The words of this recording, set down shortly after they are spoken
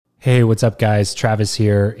Hey, what's up, guys? Travis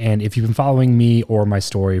here. And if you've been following me or my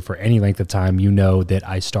story for any length of time, you know that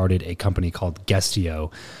I started a company called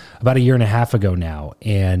Guestio about a year and a half ago now.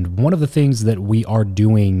 And one of the things that we are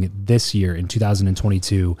doing this year in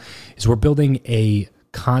 2022 is we're building a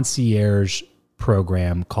concierge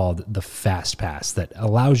program called the Fast Pass that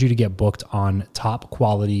allows you to get booked on top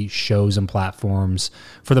quality shows and platforms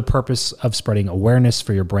for the purpose of spreading awareness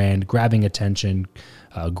for your brand, grabbing attention,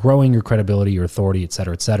 growing your credibility, your authority, et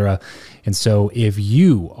cetera, et cetera. And so if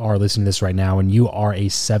you are listening to this right now and you are a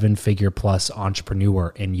 7-figure plus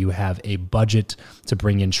entrepreneur and you have a budget to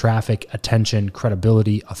bring in traffic, attention,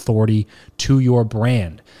 credibility, authority to your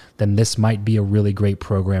brand, then this might be a really great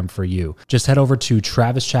program for you. Just head over to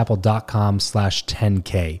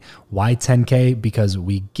travischappell.com/10K. Why 10K? Because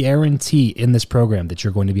we guarantee in this program that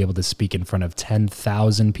you're going to be able to speak in front of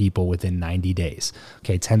 10,000 people within 90 days.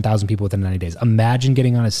 Okay, 10,000 people within 90 days. Imagine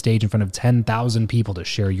getting on a stage in front of 10,000 people to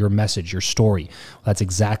share your message, your story. Well, that's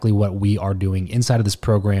exactly what we are doing inside of this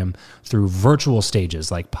program through virtual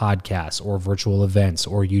stages like podcasts or virtual events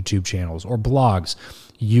or YouTube channels or blogs.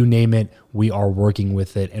 You name it, we are working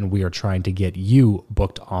with it, and we are trying to get you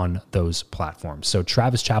booked on those platforms. So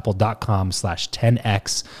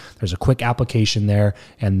travischappell.com/10X. There's a quick application there,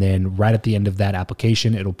 and then right at the end of that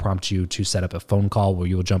application, it'll prompt you to set up a phone call where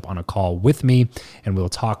you will jump on a call with me, and we'll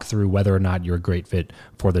talk through whether or not you're a great fit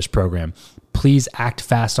for this program. Please act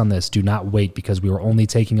fast on this. Do not wait, because we are only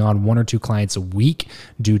taking on 1 or 2 clients a week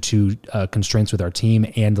due to constraints with our team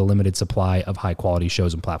and the limited supply of high quality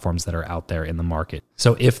shows and platforms that are out there in the market.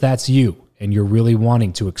 So if that's you and you're really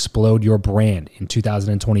wanting to explode your brand in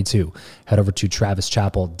 2022, head over to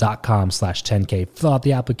travischappell.com/10K, fill out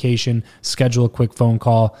the application, schedule a quick phone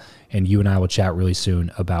call, and you and I will chat really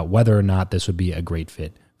soon about whether or not this would be a great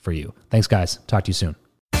fit for you. Thanks, guys. Talk to you soon.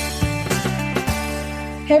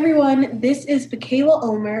 Hey everyone, this is Mikaila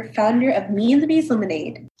Ulmer, founder of Me and the Bees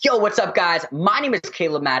Lemonade. Yo, what's up, guys? My name is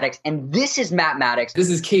Caleb Maddix, and this is Matt Maddix. This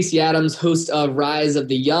is Casey Adams, host of Rise of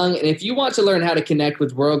the Young. And if you want to learn how to connect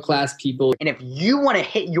with world-class people, and if you want to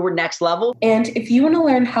hit your next level, and if you want to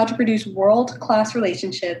learn how to produce world-class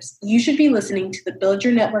relationships, you should be listening to the Build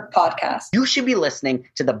Your Network podcast. You should be listening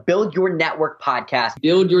to the Build Your Network podcast.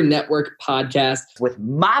 Build Your Network podcast with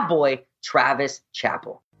my boy, Travis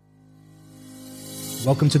Chappell.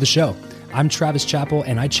 Welcome to the show. I'm Travis Chappell,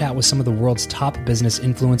 and I chat with some of the world's top business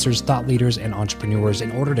influencers, thought leaders, and entrepreneurs in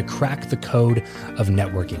order to crack the code of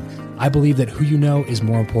networking. I believe that who you know is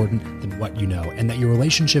more important than what you know, and that your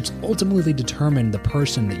relationships ultimately determine the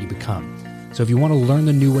person that you become. So if you want to learn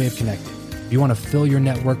the new way of connecting, if you want to fill your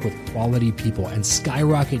network with quality people and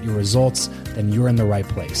skyrocket your results, then you're in the right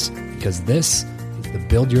place, because this is the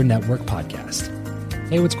Build Your Network podcast.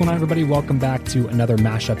 Hey, what's going on, everybody? Welcome back to another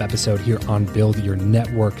Mashup episode here on Build Your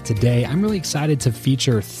Network. Today, I'm really excited to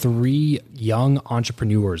feature 3 young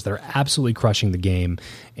entrepreneurs that are absolutely crushing the game,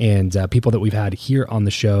 and people that we've had here on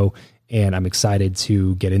the show, and I'm excited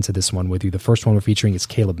to get into this one with you. The first one we're featuring is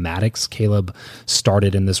Caleb Maddix. Caleb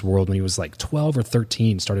started in this world when he was like 12 or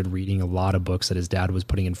 13, started reading a lot of books that his dad was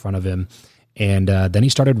putting in front of him. And then he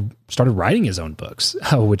started writing his own books,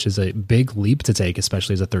 which is a big leap to take,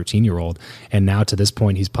 especially as a 13-year-old. And now to this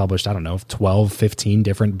point, he's published, 12, 15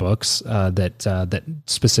 different books that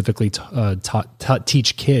specifically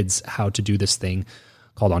teach kids how to do this thing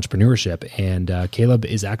called entrepreneurship. And Caleb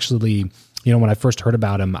is actually, when I first heard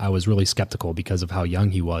about him, I was really skeptical because of how young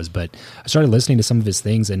he was, but I started listening to some of his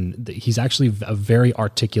things, and he's actually a very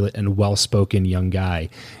articulate and well-spoken young guy.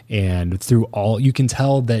 And through all, you can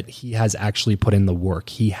tell that he has actually put in the work.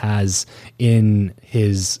 He has, in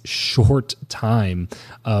his short time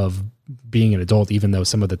of being an adult, even though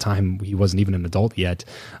some of the time he wasn't even an adult yet,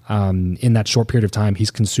 in that short period of time,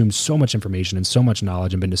 he's consumed so much information and so much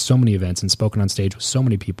knowledge and been to so many events and spoken on stage with so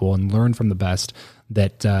many people and learned from the best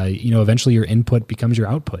that, eventually your input becomes your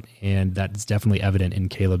output. And that's definitely evident in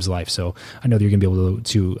Caleb's life. So I know that you're going to be able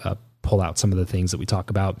to pull out some of the things that we talk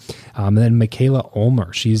about. And then Mikaila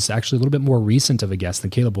Ulmer, she's actually a little bit more recent of a guest than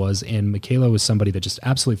Caleb was. And Mikaila was somebody that just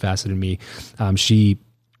absolutely fascinated me. She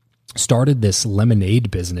started this lemonade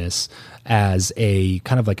business as a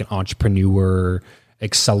kind of like an entrepreneur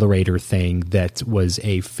accelerator thing that was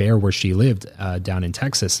a fair where she lived down in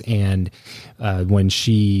Texas. And when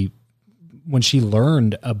she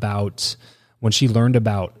learned about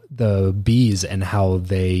the bees and how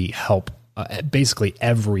they help basically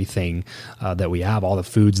everything that we have, all the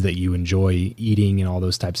foods that you enjoy eating and all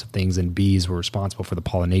those types of things, and bees were responsible for the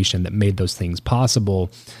pollination that made those things possible.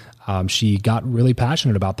 She got really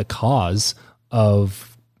passionate about the cause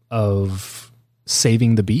of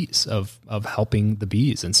saving the bees, of helping the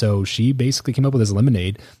bees. And so she basically came up with this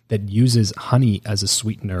lemonade that uses honey as a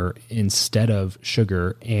sweetener instead of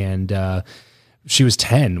sugar. And she was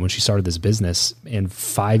 10 when she started this business. And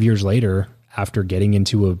 5 years later, after getting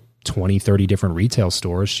into 20, 30 different retail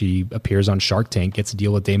stores, she appears on Shark Tank, gets a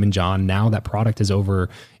deal with Daymond John. Now that product is in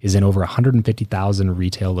over 150,000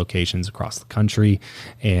 retail locations across the country.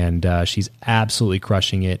 And she's absolutely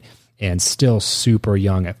crushing it, and still super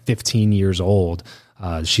young at 15 years old.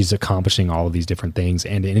 She's accomplishing all of these different things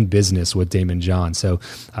and in business with Daymond John. So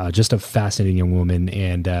just a fascinating young woman.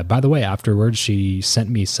 And by the way, afterwards, she sent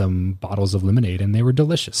me some bottles of lemonade and they were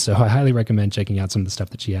delicious. So I highly recommend checking out some of the stuff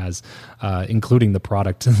that she has, including the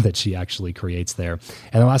product that she actually creates there.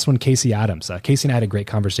 And the last one, Casey Adams. Casey and I had a great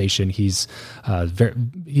conversation. He's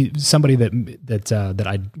somebody that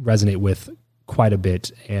I resonate with quite a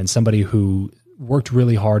bit, and somebody who worked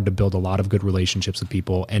really hard to build a lot of good relationships with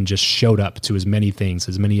people and just showed up to as many things,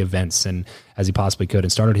 as many events and as he possibly could,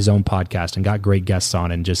 and started his own podcast and got great guests on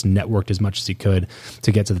and just networked as much as he could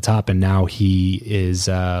to get to the top. And now he is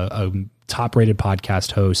a top-rated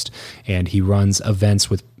podcast host, and he runs events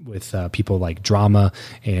with people like Drama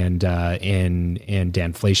and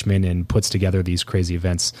Dan Fleischman, and puts together these crazy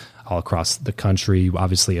events all across the country.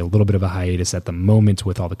 Obviously a little bit of a hiatus at the moment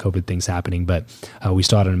with all the COVID things happening, but we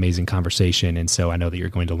still had an amazing conversation. And so I know that you're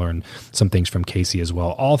going to learn some things from Casey as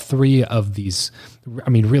well. All three of these, I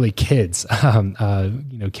mean, really kids,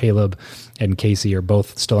 Caleb and Casey are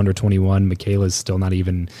both still under 21. Mikaila is still not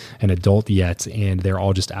even an adult yet, and they're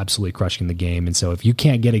all just absolutely crushing the game. And so if you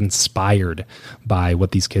can't get inspired by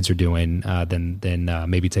what these kids are doing, then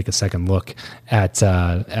maybe take a second look at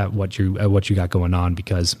what you got going on,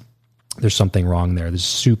 because there's something wrong there. There's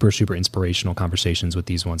super, super inspirational conversations with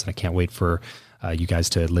these ones, and I can't wait for you guys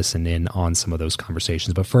to listen in on some of those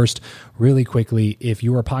conversations. But first, really quickly, if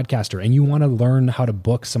you are a podcaster and you want to learn how to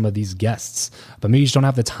book some of these guests, but maybe you just don't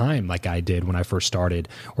have the time like I did when I first started,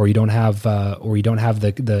 or you don't have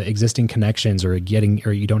the existing connections, or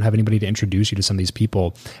you don't have anybody to introduce you to some of these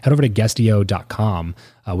people, head over to guestio.com,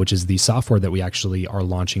 which is the software that we actually are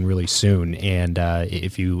launching really soon. And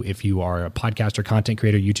if you are a podcaster, content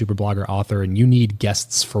creator, YouTuber, blogger, author, and you need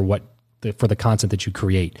guests for the content that you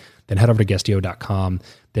create, then head over to guestio.com.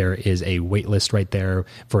 There is a wait list right there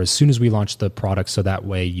for as soon as we launch the product, so that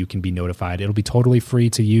way you can be notified. It'll be totally free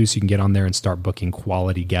to use. You can get on there and start booking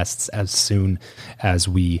quality guests as soon as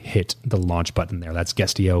we hit the launch button there. That's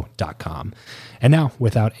guestio.com. And now,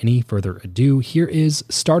 without any further ado, here is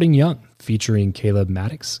Starting Young, featuring Caleb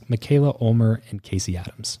Maddix, Mikaila, Ulmer, and Casey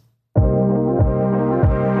Adams.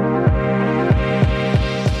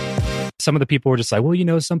 Some of the people were just like,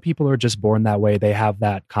 well, some people are just born that way. They have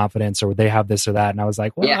that confidence, or they have this or that. And I was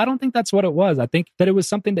like, well, yeah. I don't think that's what it was. I think that it was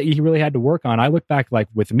something that he really had to work on. I look back like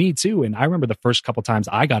with me too. And I remember the first couple times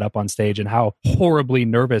I got up on stage and how horribly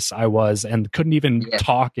nervous I was and couldn't even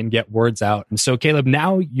talk and get words out. And so Caleb,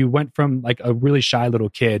 now you went from like a really shy little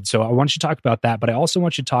kid. So I want you to talk about that, but I also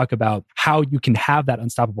want you to talk about how you can have that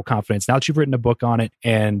unstoppable confidence now that you've written a book on it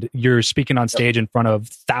and you're speaking on stage in front of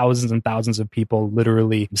thousands and thousands of people,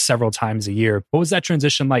 literally several times a year. What was that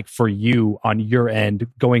transition like for you on your end,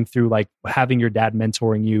 going through like having your dad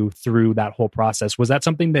mentoring you through that whole process? Was that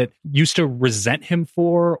something that you used to resent him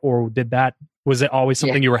for, or was it always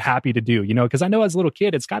something you were happy to do? Because I know as a little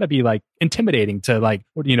kid, it's got to be like intimidating to like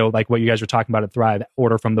what you guys were talking about at Thrive,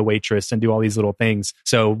 order from the waitress and do all these little things.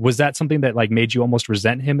 So was that something that like made you almost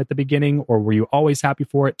resent him at the beginning, or were you always happy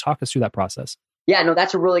for it? Talk us through that process. Yeah, no,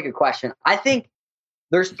 that's a really good question. I think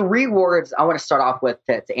there's 3 words I want to start off with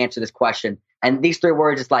to answer this question. And these 3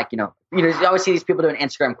 words is like, you always see these people doing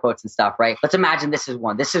Instagram quotes and stuff, right? Let's imagine this is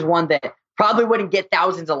one. This is one that probably wouldn't get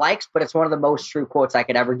thousands of likes, but it's one of the most true quotes I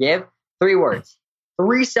could ever give. 3 words,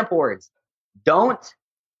 3 simple words. Don't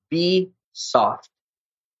be soft.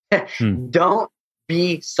 Don't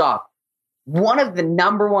be soft. One of the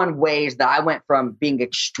number one ways that I went from being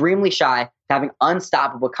extremely shy to having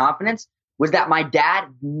unstoppable confidence was that my dad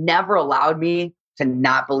never allowed me to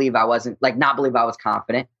not believe I was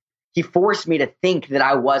confident. He forced me to think that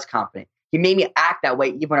I was confident. He made me act that way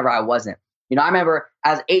even whenever I wasn't. I remember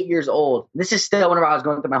I was 8 years old. This is still whenever I was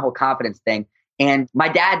going through my whole confidence thing. And my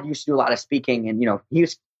dad used to do a lot of speaking. And,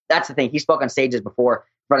 that's the thing. He spoke on stages before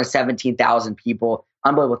in front of 17,000 people.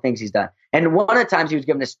 Unbelievable things he's done. And one of the times he was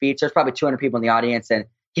giving a speech, there's probably 200 people in the audience. And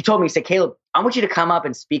he told me, he said, Caleb, I want you to come up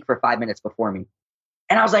and speak for 5 minutes before me.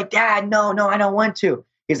 And I was like, Dad, no, I don't want to.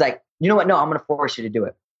 He's like, you know what? No, I'm going to force you to do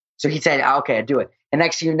it. So he said, okay, I do it. And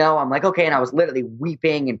next thing you know, I'm like, okay. And I was literally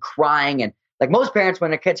weeping and crying. And like most parents, when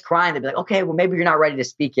their kid's crying, they'd be like, okay, well, maybe you're not ready to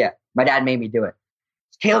speak yet. My dad made me do it.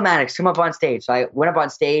 Caleb Maddix, come up on stage. So I went up on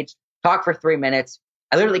stage talked for 3 minutes.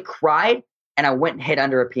 I literally cried and I went and hid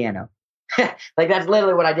under a piano. Like that's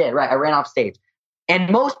literally what I did, right? I ran off stage. And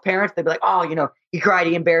most parents, they'd be like, oh, he cried,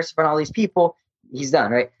 he embarrassed in front of all these people. He's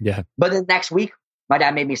done, right? Yeah. But the next week, my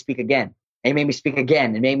dad made me speak again. And he made me speak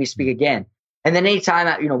again and made me speak again. And then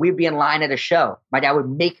anytime, we'd be in line at a show, my dad would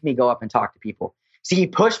make me go up and talk to people. See, he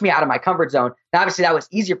pushed me out of my comfort zone. Now, obviously, that was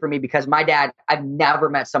easier for me because my dad, I've never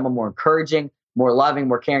met someone more encouraging, more loving,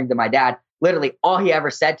 more caring than my dad. Literally, all he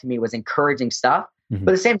ever said to me was encouraging stuff. Mm-hmm.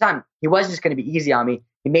 But at the same time, he wasn't just going to be easy on me.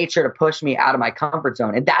 He made sure to push me out of my comfort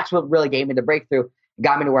zone. And that's what really gave me the breakthrough,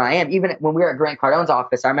 got me to where I am. Even when we were at Grant Cardone's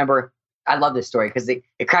office, I remember, I love this story because it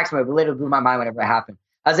cracks me up. It literally blew my mind whenever it happened.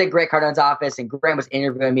 I was at Grant Cardone's office and Grant was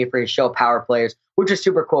interviewing me for his show Power Players, which was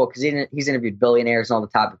super cool because he's interviewed billionaires and all the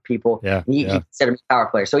type of people. Yeah, he considered me a power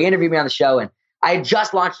player. So he interviewed me on the show and I had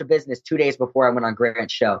just launched a business 2 days before I went on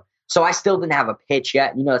Grant's show. So I still didn't have a pitch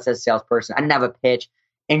yet. As a salesperson, I didn't have a pitch.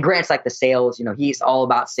 And Grant's like the sales, he's all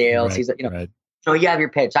about sales. Right, He's like, right. You have your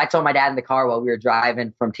pitch. I told my dad in the car while we were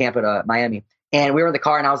driving from Tampa to Miami and we were in the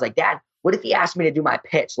car and I was like, Dad, what if he asked me to do my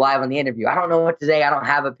pitch live on the interview? I don't know what to say. I don't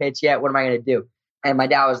have a pitch yet. What am I going to do? And my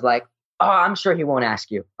dad was like, oh, I'm sure he won't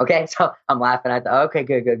ask you. Okay. So I'm laughing. I thought, okay,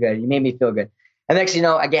 good. You made me feel good. And next,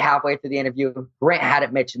 I get halfway through the interview. Grant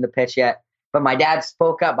hadn't mentioned the pitch yet, but my dad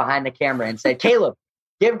spoke up behind the camera and said, Caleb,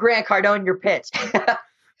 give Grant Cardone your pitch.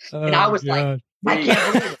 And I was like, I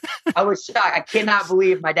can't believe it. I was shocked. I cannot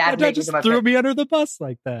believe my dad just threw me under the bus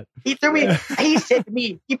like that. He threw me. He said to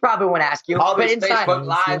me, he probably won't ask you. All but these inside, Facebook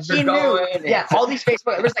Lives are going. Yeah, all these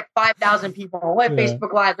Facebook. There's like 5,000 people on one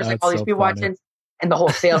Facebook Live. There's like all these people watching. And the whole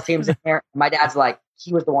sales team's in there. My dad's like,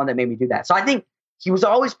 he was the one that made me do that. So I think he was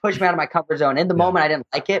always pushing me out of my comfort zone. In the moment, I didn't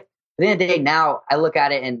like it. But at the end of the day, now I look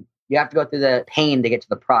at it and you have to go through the pain to get to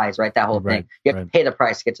the prize, right? That whole thing. You have to pay the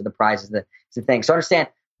price to get to the prize is the thing. So understand,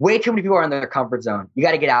 way too many people are in their comfort zone. You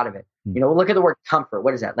got to get out of it. Look at the word comfort.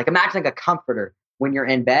 What is that? Like imagine like a comforter when you're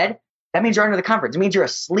in bed. That means you're under the comfort. It means you're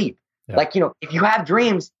asleep. Yeah. Like, if you have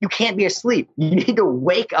dreams, you can't be asleep. You need to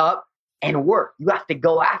wake up and work. You have to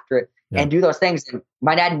go after it. And do those things. And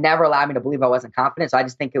my dad never allowed me to believe I wasn't confident. So I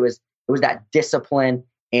just think it was that discipline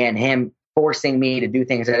and him forcing me to do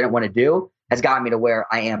things I didn't want to do has got me to where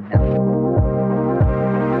I am now.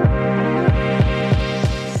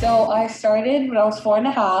 So I started when I was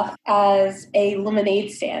 4.5 as a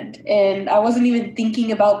lemonade stand. And I wasn't even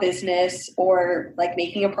thinking about business or like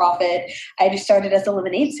making a profit. I just started as a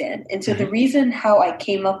lemonade stand. And so the reason how I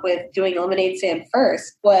came up with doing a lemonade stand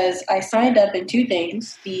first was I signed up in 2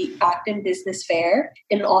 things, the Acton Business Fair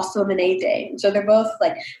and also Lemonade Day. And so they're both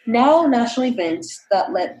like now national events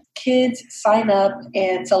that let kids sign up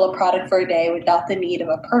and sell a product for a day without the need of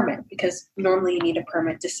a permit, because normally you need a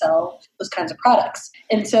permit to sell those kinds of products.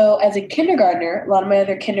 And so as a kindergartner, a lot of my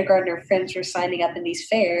other kindergartner friends were signing up in these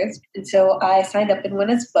fairs. And so I signed up in one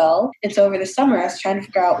as well. And so over the summer, I was trying to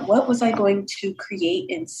figure out what was I going to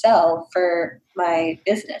create and sell for my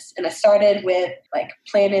business. And I started with like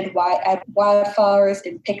planted wildflowers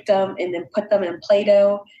and picked them and then put them in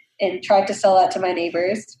Play-Doh and tried to sell that to my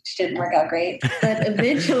neighbors, which didn't work out great. But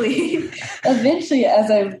eventually,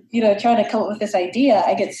 as I'm, trying to come up with this idea,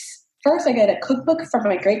 I get a cookbook from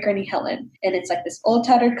my great granny Helen. And it's like this old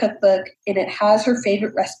tattered cookbook, and it has her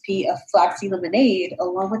favorite recipe of flaxseed lemonade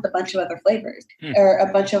along with a bunch of other flavors or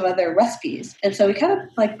a bunch of other recipes. And so we kind of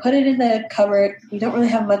like put it in the cupboard. We don't really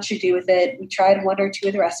have much to do with it. We tried 1 or 2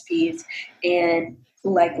 of the recipes and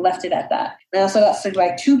like left it at that. And I also got stung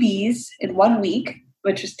by 2 bees in 1 week,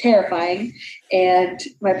 which was terrifying. And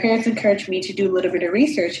my parents encouraged me to do a little bit of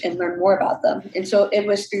research and learn more about them. And so it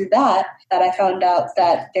was through that I found out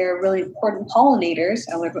that they're really important pollinators.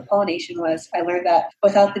 I learned what pollination was. I learned that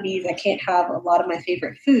without the bees, I can't have a lot of my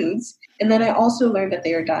favorite foods. And then I also learned that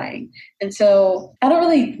they are dying. And so I don't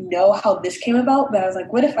really know how this came about, but I was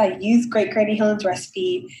like, what if I use Great Granny Helen's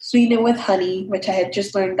recipe, sweeten it with honey, which I had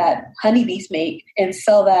just learned that honeybees make, and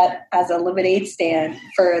sell that as a lemonade stand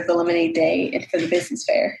for the Lemonade Day and for the business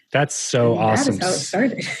fair. That's so awesome. That is how it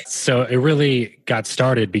started. So it really got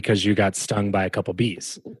started because you got stung by a couple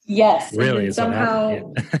bees. Yes. Really? And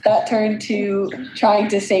somehow that turned to trying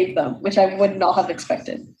to save them, which I would not have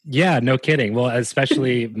expected. Yeah, no kidding. Well,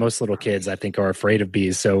 especially most little kids, I think, are afraid of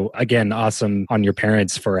bees. So again, awesome on your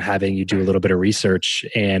parents for having you do a little bit of research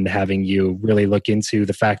and having you really look into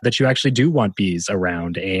the fact that you actually do want bees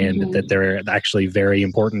around and that they're actually very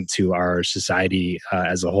important to our society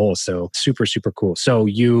as a whole. So super, super cool. So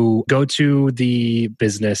you go to the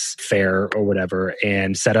business fair or whatever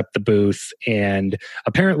and set up the booth, and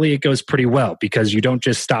apparently it goes pretty well because you don't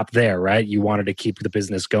just stop there, right? You wanted to keep the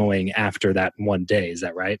business going after that one day. Is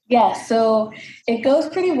that right? Yeah, so it goes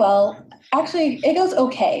pretty well. Actually, it goes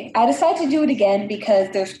okay. I decided to do it again because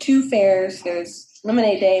there's two fairs. There's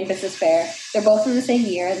Lemonade Day and Business Fair. They're both in the same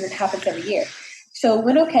year, and it happens every year. So it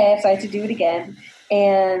went okay. I decided to do it again.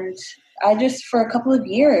 And I just, for a couple of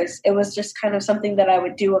years, it was just kind of something that I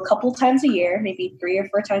would do a couple times a year, maybe 3 or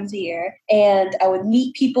 4 times a year. And I would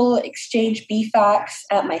meet people, exchange bee facts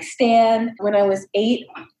at my stand. When I was 8,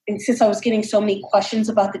 and since I was getting so many questions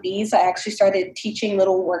about the bees, I actually started teaching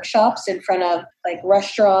little workshops in front of like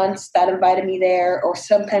restaurants that invited me there, or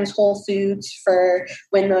sometimes Whole Foods for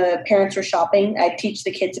when the parents were shopping. I'd teach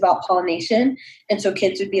the kids about pollination. And so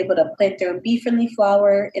kids would be able to plant their own bee-friendly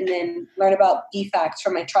flower and then learn about bee facts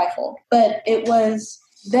from my trifold. But it was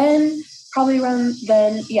then probably around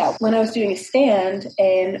then, when I was doing a stand,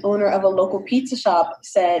 an owner of a local pizza shop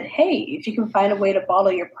said, hey, if you can find a way to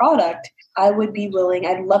bottle your product, I would be willing,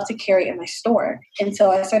 I'd love to carry it in my store. And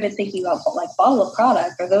so I started thinking about like bottle of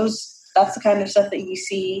product. That's the kind of stuff that you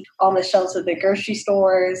see on the shelves of the grocery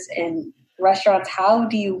stores and restaurants. How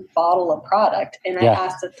do you bottle a product? And I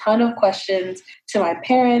asked a ton of questions to my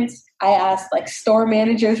parents. I asked like store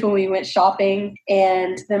managers when we went shopping.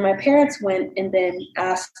 And then my parents went and then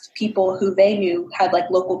asked people who they knew had like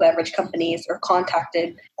local beverage companies or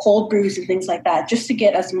contacted cold brews and things like that, just to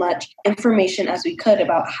get as much information as we could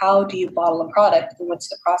about how do you bottle a product and what's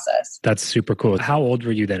the process. That's super cool. How old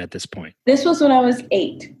were you then at this point? This was when I was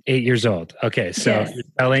 8. 8 years old. Okay. So You're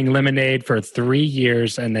selling lemonade for 3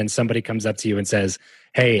 years, and then somebody comes up to you and says,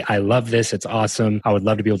 hey, I love this. It's awesome. I would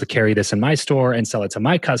love to be able to carry this in my store and sell it to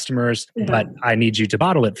my customers, but I need you to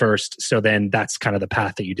bottle it first. So then that's kind of the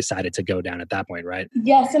path that you decided to go down at that point, right?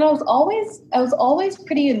 Yes. And I was always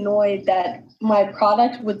pretty annoyed that my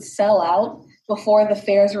product would sell out before the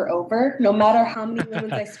fairs were over. No matter how many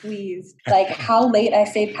lemons I squeezed, like how late I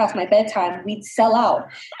stayed past my bedtime, we'd sell out.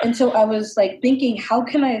 And so I was like thinking, how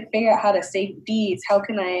can I figure out how to save bees? How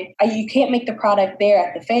can you can't make the product there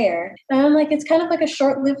at the fair. And I'm like, it's kind of like a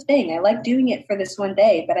short-lived thing. I like doing it for this one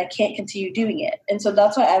day, but I can't continue doing it. And so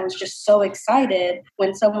that's why I was just so excited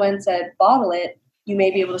when someone said, bottle it. You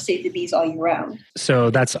may be able to save the bees all year round.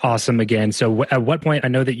 So that's awesome again. So at what point, I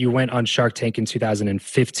know that you went on Shark Tank in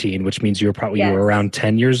 2015, which means you were around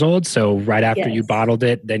 10 years old. So right after you bottled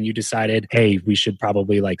it, then you decided, hey, we should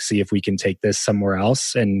probably like see if we can take this somewhere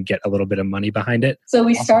else and get a little bit of money behind it. So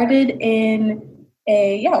we started in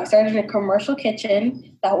a commercial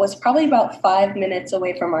kitchen that was probably about 5 minutes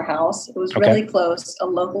away from our house. It was really close, a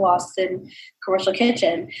local Austin commercial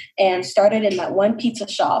kitchen, and started in that one pizza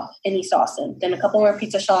shop in East Austin, then a couple more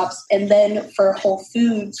pizza shops. And then for Whole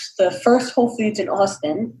Foods, the first Whole Foods in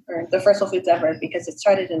Austin, or the first Whole Foods ever, because it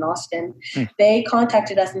started in Austin, they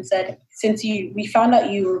contacted us and said, since we found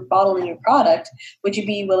out you were bottling your product, would you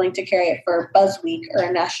be willing to carry it for Buzz Week or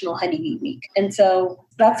a National Honeybee Week? And so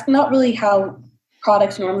that's not really how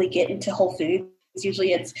products normally get into Whole Foods.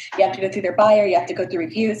 Usually it's you have to go through their buyer, you have to go through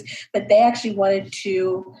reviews, but they actually wanted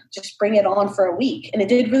to just bring it on for a week. And it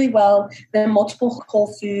did really well. Then multiple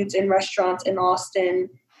Whole Foods and restaurants in Austin,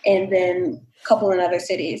 and then a couple in other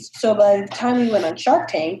cities. So by the time we went on Shark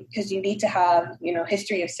Tank, because you need to have,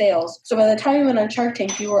 history of sales. So by the time we went on Shark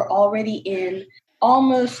Tank, we were already in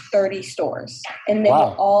almost 30 stores, and they were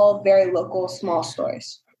all very local, small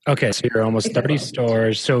stores. Okay, so you're almost 30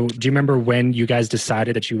 stores. So do you remember when you guys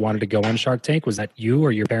decided that you wanted to go on Shark Tank? Was that you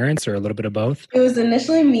or your parents or a little bit of both? It was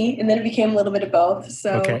initially me, and then it became a little bit of both.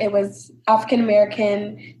 So It was African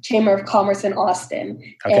American Chamber of Commerce in Austin.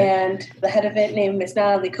 And the head of it, named Miss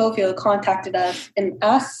Natalie Cofield, contacted us and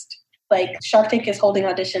asked, Shark Tank is holding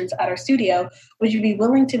auditions at our studio. Would you be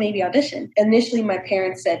willing to maybe audition? Initially, my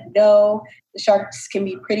parents said no. The sharks can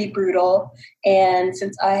be pretty brutal. And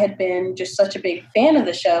since I had been just such a big fan of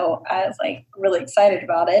the show, I was really excited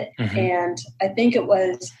about it. And I think it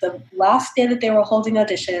was the last day that they were holding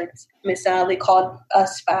auditions, Miss Natalie called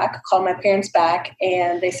my parents back,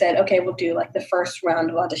 and they said, okay, we'll do the first round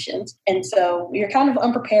of auditions. And so we were kind of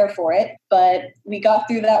unprepared for it, but we got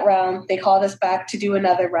through that round. They called us back to do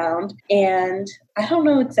another round. And I don't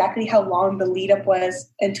know exactly how long the lead up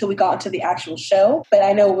was until we got into the actual show, but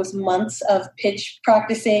I know it was months of pitch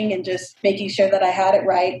practicing and just making sure that I had it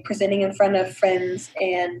right, presenting in front of friends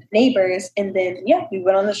and neighbors. And then, we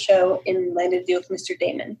went on the show and landed a deal with Mr.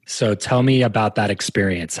 Damon. So tell me about that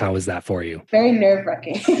experience. How was that for you? Very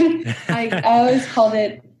nerve-wracking. I always called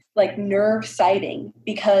it nerve sighting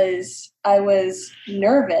because I was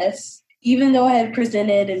nervous even though I had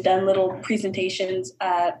presented and done little presentations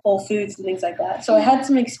at Whole Foods and things like that. So I had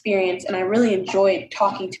some experience and I really enjoyed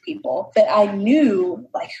talking to people, but I knew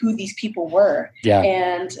like who these people were. Yeah.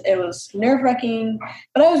 And it was nerve-wracking,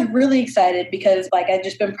 but I was really excited because like I'd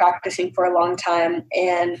just been practicing for a long time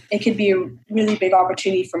and it could be a really big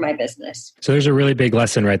opportunity for my business. So there's a really big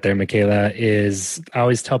lesson right there, Mikaila, is I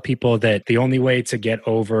always tell people that the only way to get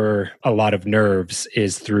over a lot of nerves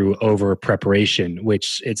is through over preparation,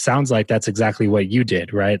 which it sounds like that's exactly what you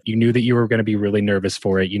did, right? You knew that you were going to be really nervous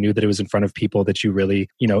for it. You knew that it was in front of people that you really,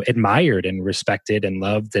 admired and respected and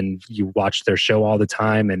loved, and you watched their show all the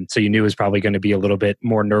time. And so you knew it was probably going to be a little bit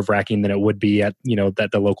more nerve-wracking than it would be at,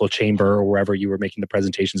 the local chamber or wherever you were making the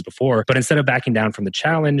presentations before. But instead of backing down from the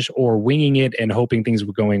challenge or winging it and hoping things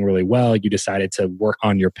were going really well, you decided to work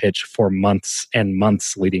on your pitch for months and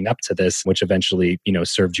months leading up to this, which eventually,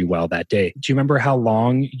 served you well that day. Do you remember how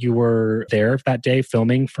long you were there that day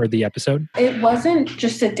filming for the episode? It wasn't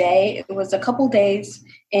just a day. It was a couple days.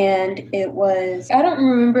 And I don't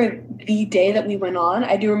remember the day that we went on.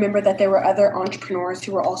 I do remember that there were other entrepreneurs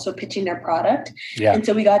who were also pitching their product. Yeah. And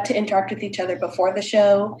so we got to interact with each other before the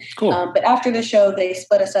show. Cool. But after the show, they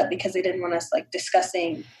split us up because they didn't want us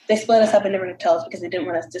they split us up and never to tell us because they didn't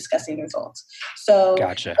want us discussing the results. So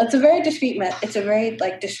Gotcha. It's a very discrete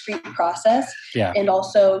discrete process. Yeah. And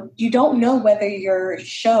also you don't know whether your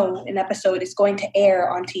show, an episode, is going to air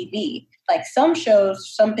on TV. Like some shows,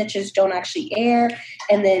 some pitches don't actually air.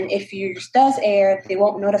 And then if yours does air, they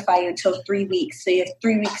won't notify you until 3 weeks. So you have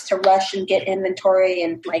 3 weeks to rush and get inventory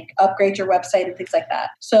and like upgrade your website and things like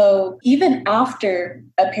that. So even after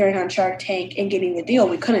appearing on Shark Tank and getting the deal,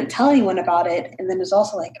 we couldn't tell anyone about it. And then it was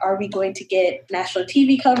also like, are we going to get national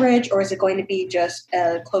TV coverage or is it going to be just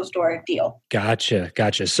a closed door deal? Gotcha.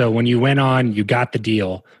 So when you went on, you got the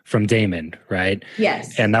deal from Damon, right?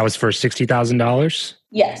 Yes. And that was for $60,000?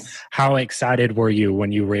 Yes. How excited were you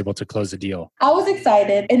when you were able to close the deal? I was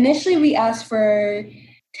excited. Initially, we asked for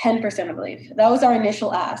 10%, I believe. That was our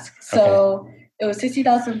initial ask. So It was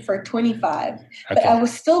 $60,000 for 25. But I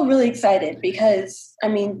was still really excited because,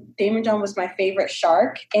 Damon John was my favorite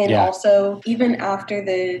shark. And also, even after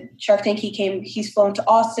the Shark Tank, he's flown to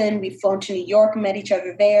Austin. We've flown to New York, met each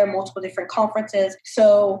other there, multiple different conferences.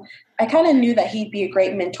 So I kind of knew that he'd be a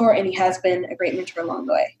great mentor, and he has been a great mentor along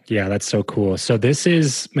the way. Yeah, that's so cool. So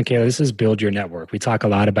Mikaila, this is Build Your Network. We talk a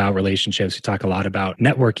lot about relationships. We talk a lot about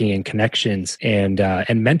networking and connections and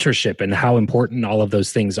mentorship and how important all of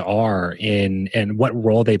those things are and what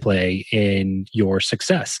role they play in your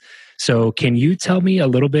success. So can you tell me a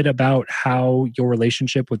little bit about how your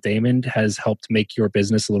relationship with Damon has helped make your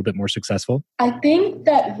business a little bit more successful? I think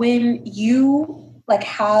that when you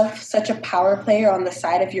have such a power player on the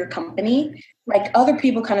side of your company, other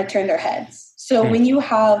people kind of turn their heads. So when you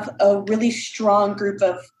have a really strong group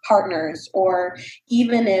of partners, or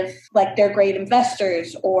even if they're great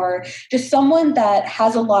investors, or just someone that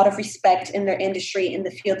has a lot of respect in their industry, in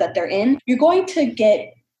the field that they're in, you're going to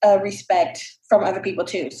get respect from other people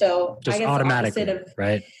too. So just I guess automatically,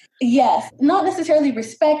 right? Yes, not necessarily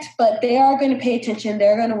respect, but they are going to pay attention.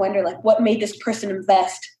 They're going to wonder what made this person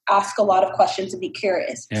invest, ask a lot of questions and be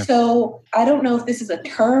curious. Yeah. So I don't know if this is a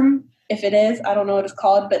term. If it is, I don't know what it's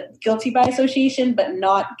called, but guilty by association, but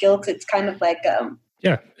not guilt. It's kind of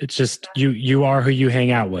yeah, it's just you are who you hang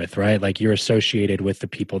out with, right? You're associated with the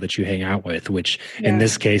people that you hang out with, which in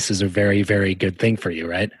this case is a very, very good thing for you,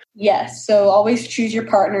 right? Yes. So always choose your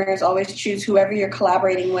partners, always choose whoever you're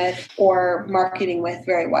collaborating with or marketing with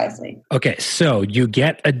very wisely. Okay. So you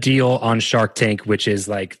get a deal on Shark Tank, which is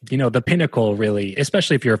the pinnacle, really,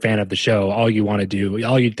 especially if you're a fan of the show. All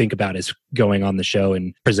you think about is going on the show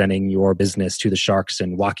and presenting your business to the sharks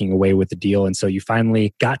and walking away with the deal. And so you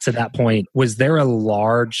finally got to that point. Was there a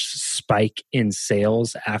large spike in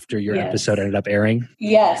sales after your episode ended up airing?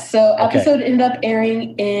 Yes. So episode ended up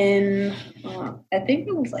airing in, I think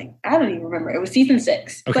it was I don't even remember. It was season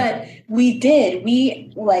 6. Okay. But we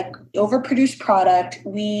overproduced product.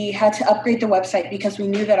 We had to upgrade the website because we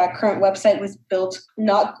knew that our current website was built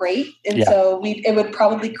not great. And so it would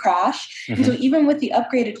probably crash. Mm-hmm. And so even with the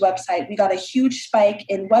upgraded website, we got a huge spike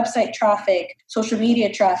in website traffic, social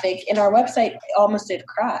media traffic, and our website almost did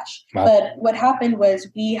crash. Wow. But what happened was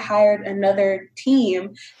we hired another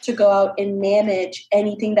team to go out and manage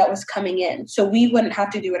anything that was coming in. So we wouldn't have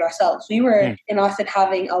to do it ourselves. We were in Austin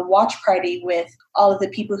having a watch party with all of the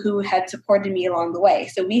people who had supported me along the way.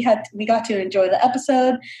 So we got to enjoy the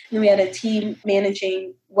episode, and we had a team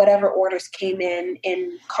managing whatever orders came in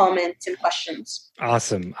comments and questions.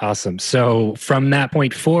 Awesome. So from that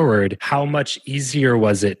point forward, how much easier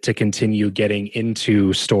was it to continue getting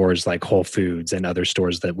into stores like Whole Foods and other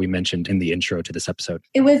stores that we mentioned in the intro to this episode?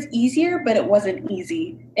 It was easier, but it wasn't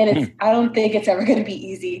easy. And I don't think it's ever going to be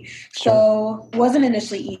easy. Sure. So it wasn't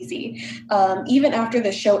initially easy. Even after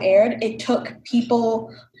the show aired, it took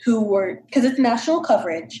people who were, because it's national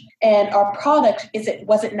coverage and our product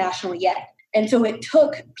wasn't national yet. And so it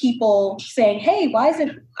took people saying, hey,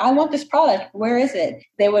 I want this product. Where is it?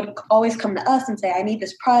 They would always come to us and say, I need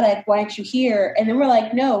this product. Why aren't you here? And then we're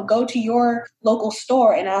like, no, go to your local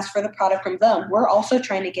store and ask for the product from them. We're also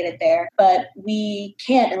trying to get it there, but we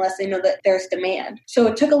can't unless they know that there's demand. So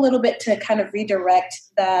it took a little bit to kind of redirect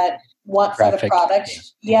that want for the product.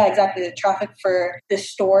 Yeah, exactly. The traffic for the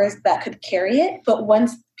stores that could carry it. But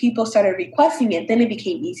once people started requesting it, then it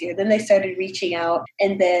became easier. Then they started reaching out.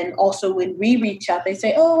 And then also when we reach out, they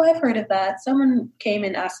say, oh, I've heard of that. Someone came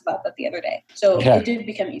and asked about that the other day. So it did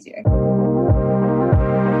become easier.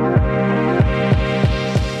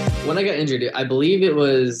 When I got injured, I believe it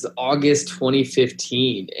was August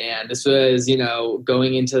 2015. And this was,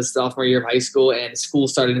 going into sophomore year of high school, and school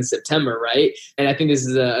started in September, right? And I think this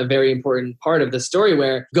is a very important part of the story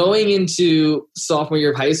where going into sophomore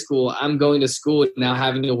year of high school, I'm going to school now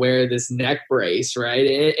having to wear this neck brace,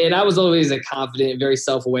 right? And I was always a confident, very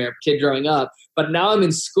self-aware kid growing up. But now I'm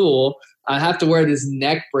in school. I have to wear this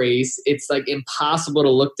neck brace. It's like impossible to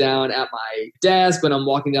look down at my desk when I'm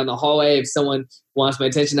walking down the hallway. If someone wants my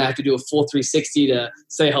attention, I have to do a full 360 to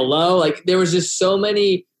say hello. Like there was just so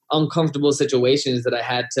many uncomfortable situations that I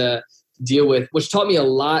had to deal with, which taught me a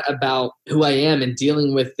lot about who I am and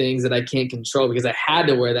dealing with things that I can't control, because I had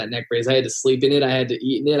to wear that neck brace. I had to sleep in it. I had to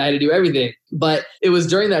eat in it. I had to do everything. But it was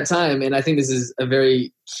during that time, and I think this is a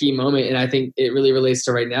very key moment, and I think it really relates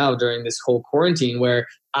to right now during this whole quarantine, where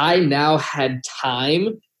I now had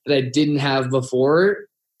time that I didn't have before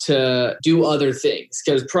to do other things.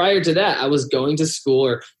 Because prior to that, I was going to school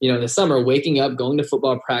or, in the summer, waking up, going to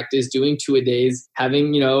football practice, doing 2-a-days,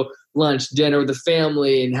 having, lunch, dinner with the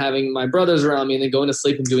family, and having my brothers around me, and then going to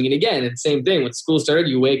sleep and doing it again. And same thing, when school started,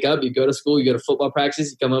 you wake up, you go to school, you go to football practice,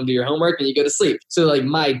 you come home, do your homework, and you go to sleep. So like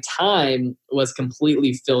my time was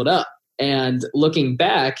completely filled up. And looking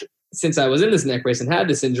back, since I was in this neck brace and had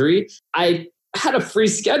this injury, I had a free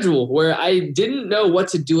schedule where I didn't know what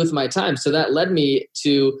to do with my time. So that led me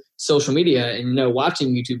to social media and,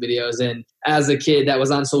 watching YouTube videos. And as a kid that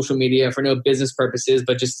was on social media for no business purposes,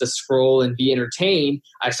 but just to scroll and be entertained,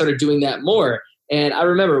 I started doing that more. And I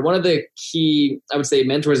remember one of the key, I would say,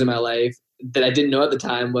 mentors in my life that I didn't know at the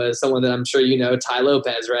time was someone that I'm sure you know, Ty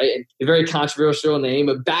Lopez, right? And a very controversial name,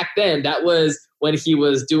 but back then that was when he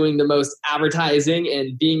was doing the most advertising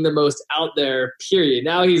and being the most out there, period.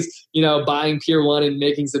 Now he's, buying Pier 1 and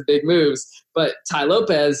making some big moves. But Ty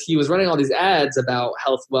Lopez, he was running all these ads about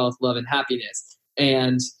health, wealth, love, and happiness.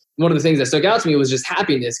 And one of the things that stuck out to me was just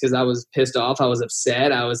happiness, because I was pissed off, I was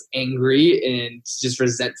upset, I was angry and just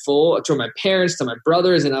resentful toward my parents, to my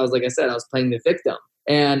brothers. And I was, like I said, I was playing the victim.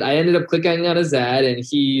 And I ended up clicking on his ad, and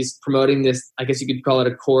he's promoting this, I guess you could call it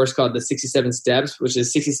a course called the 67 Steps, which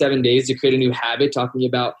is 67 days to create a new habit, talking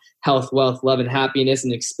about health, wealth, love, and happiness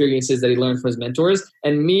and experiences that he learned from his mentors.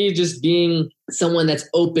 And me just being someone that's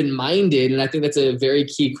open-minded, and I think that's a very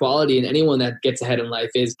key quality in anyone that gets ahead in life,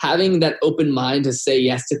 is having that open mind to say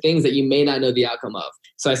yes to things that you may not know the outcome of.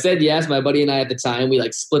 So I said yes. My buddy and I at the time, we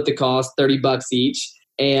split the cost, $30 each.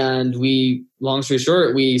 And we, long story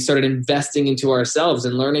short, we started investing into ourselves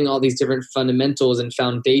and learning all these different fundamentals and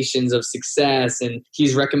foundations of success. And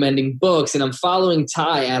he's recommending books. And I'm following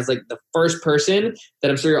Ty as the first person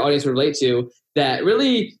that I'm sure your audience would relate to that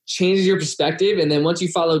really changes your perspective. And then once you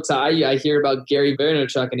follow Ty, I hear about Gary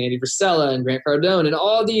Vaynerchuk and Andy Frisella and Grant Cardone and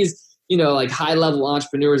all these high-level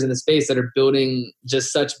entrepreneurs in the space that are building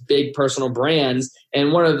just such big personal brands.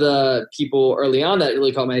 And one of the people early on that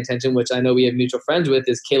really caught my attention, which I know we have mutual friends with,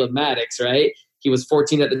 is Caleb Maddix, right? He was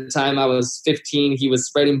 14 at the time. I was 15. He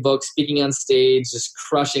was writing books, speaking on stage, just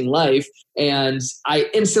crushing life. And I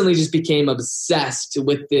instantly just became obsessed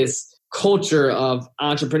with this culture of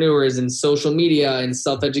entrepreneurs and social media and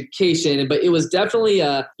self-education. But it was definitely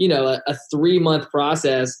a 3-month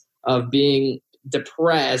process of being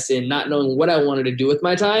depressed and not knowing what I wanted to do with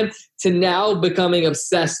my time, to now becoming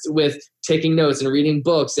obsessed with taking notes and reading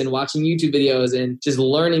books and watching YouTube videos and just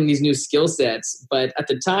learning these new skill sets. But at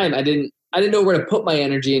the time, I didn't know where to put my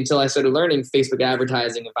energy until I started learning Facebook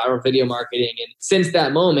advertising and viral video marketing. And since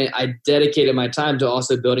that moment, I dedicated my time to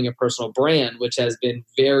also building a personal brand, which has been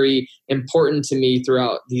very important to me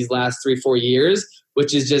throughout these last 3-4 years,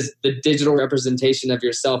 which is just the digital representation of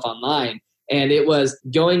yourself online. And it was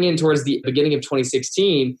going in towards the beginning of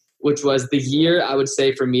 2016, which was the year, I would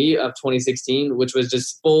say for me, of 2016, which was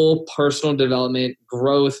just full personal development,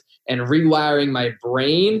 growth, and rewiring my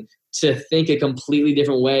brain to think a completely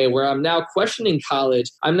different way, where I'm now questioning college.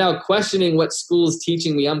 I'm now questioning what school's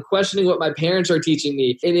teaching me. I'm questioning what my parents are teaching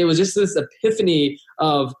me. And it was just this epiphany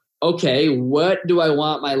of, okay, what do I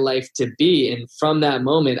want my life to be? And from that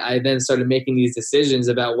moment, I then started making these decisions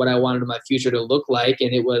about what I wanted my future to look like.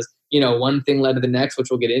 And it was, one thing led to the next, which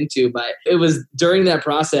we'll get into. But it was during that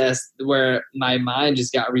process where my mind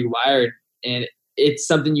just got rewired, and it's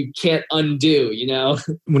something you can't undo,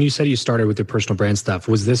 When you said you started with your personal brand stuff,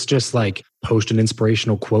 was this just like post an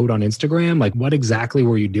inspirational quote on Instagram? Like what exactly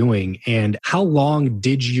were you doing? And how long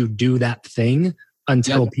did you do that thing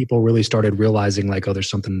until people really started realizing like, oh, there's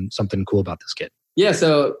something cool about this kid? Yeah.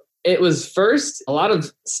 So it was first a lot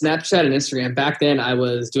of Snapchat and Instagram. Back then I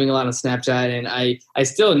was doing a lot of Snapchat, and I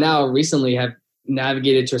still now recently have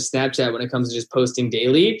navigated to Snapchat when it comes to just posting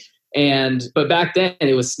daily. But back then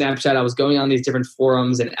it was Snapchat. I was going on these different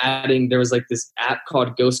forums and there was like this app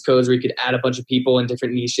called Ghost Codes where you could add a bunch of people in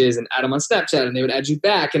different niches and add them on Snapchat, and they would add you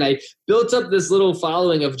back. And I built up this little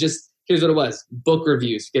following of just, here's what it was, book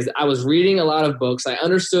reviews, because I was reading a lot of books. I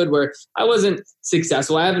understood where I wasn't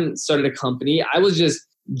successful. I haven't started a company. I was just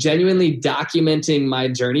genuinely documenting my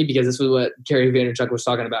journey, because this was what Gary Vaynerchuk was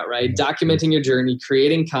talking about, right? Documenting your journey,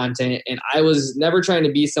 creating content. And I was never trying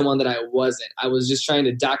to be someone that I wasn't. I was just trying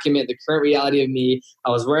to document the current reality of me.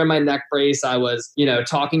 I was wearing my neck brace. I was,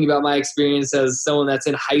 talking about my experience as someone that's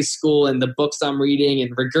in high school and the books I'm reading,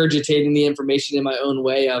 and regurgitating the information in my own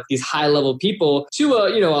way of these high level people to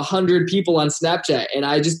 100 people on Snapchat. And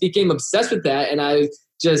I just became obsessed with that. And I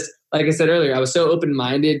just, like I said earlier, I was so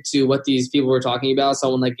open-minded to what these people were talking about.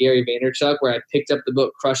 Someone like Gary Vaynerchuk, where I picked up the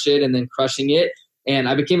book Crush It and then Crushing It. And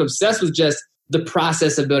I became obsessed with just the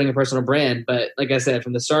process of building a personal brand. But like I said,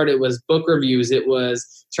 from the start, it was book reviews. It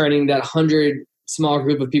was turning that 100 small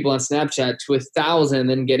group of people on Snapchat to 1,000,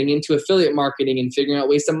 then getting into affiliate marketing and figuring out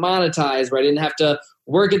ways to monetize, where I didn't have to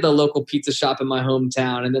work at the local pizza shop in my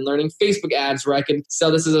hometown, and then learning Facebook ads where I could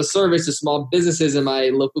sell this as a service to small businesses in my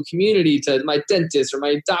local community, to my dentist or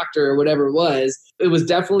my doctor or whatever it was. It was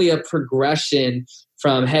definitely a progression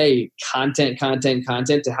from, hey, content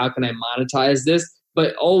to how can I monetize this?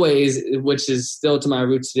 But always, which is still to my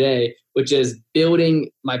roots today, which is building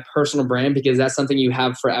my personal brand, because that's something you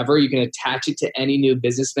have forever. You can attach it to any new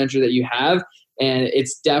business venture that you have. And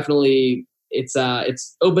it's definitely, it's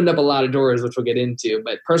opened up a lot of doors, which we'll get into.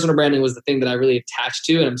 But personal branding was the thing that I really attached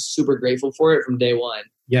to, and I'm super grateful for it from day one.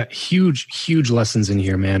 Yeah, huge lessons in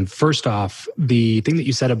here, man. First off, the thing that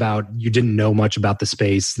you said about you didn't know much about the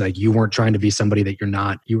space, like you weren't trying to be somebody that you're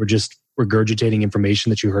not. You were just regurgitating information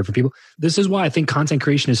that you heard from people. This is why I think content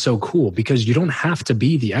creation is so cool, because you don't have to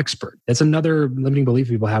be the expert. That's another limiting belief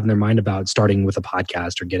people have in their mind about starting with a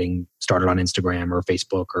podcast or getting started on Instagram or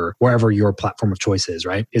Facebook or wherever your platform of choice is,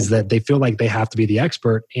 right? Is that they feel like they have to be the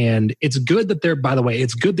expert. And it's good that by the way,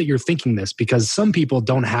 it's good that you're thinking this, because some people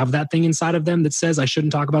don't have that thing inside of them that says I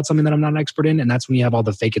shouldn't talk about something that I'm not an expert in. And that's when you have all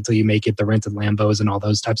the fake it till you make it, the rented Lambos and all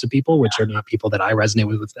those types of people, which are not people that I resonate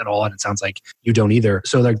with at all. And it sounds like you don't either.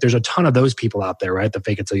 So like there's a ton of those people out there, right? The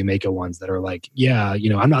fake it till you make it ones that are like, yeah,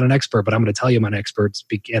 I'm not an expert, but I'm going to tell you I'm an expert,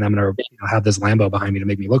 and I'm going to have this Lambo behind me to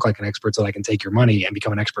make me look like an expert so that I can take your money and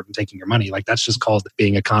become an expert in taking your money. Like that's just called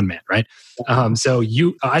being a con man, right? I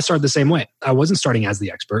started the same way. I wasn't starting as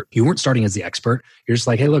the expert. You weren't starting as the expert. You're just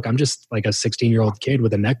like, hey, look, I'm just like a 16-year-old kid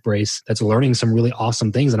with a neck brace that's learning some really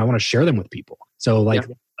awesome things, and I want to share them with people. So like,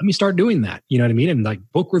 let me start doing that. You know what I mean? And like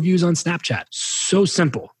book reviews on Snapchat. So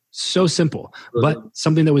simple, but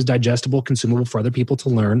something that was digestible, consumable for other people to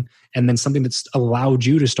learn. And then something that's allowed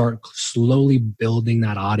you to start slowly building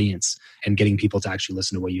that audience and getting people to actually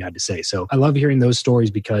listen to what you had to say. So I love hearing those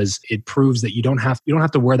stories, because it proves that you don't have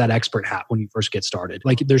to wear that expert hat when you first get started.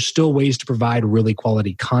 Like there's still ways to provide really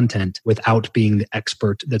quality content without being the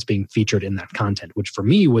expert that's being featured in that content, which for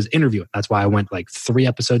me was interviewing. That's why I went like 3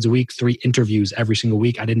 episodes a week, 3 interviews every single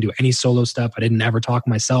week. I didn't do any solo stuff. I didn't ever talk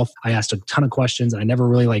myself. I asked a ton of questions, and I never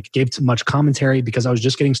really gave too much commentary because I was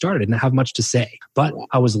just getting started. I didn't have much to say, but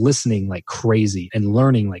I was listening like crazy and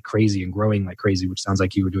learning like crazy and growing like crazy, which sounds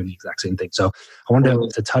like you were doing the exact same thing. So I wanted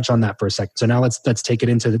to touch on that for a second. So now let's take it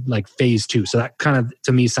into like phase 2. So that kind of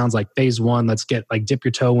to me sounds like phase 1. Let's get like dip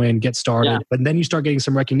your toe in, get started. Yeah. But then you start getting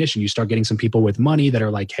some recognition. You start getting some people with money that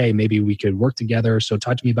are like, hey, maybe we could work together. So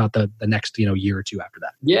talk to me about the next year or two after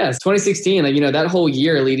that. Yeah, 2016. That whole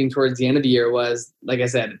year leading towards the end of the year was, like I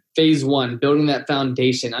said, phase one, building that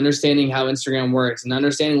foundation, understanding how Instagram works and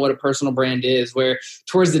understanding what a personal brand is, where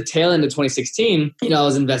towards the tail end of 2016, I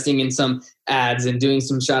was investing in some ads and doing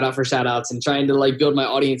some shout out for shout outs and trying to like build my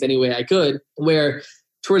audience any way I could, where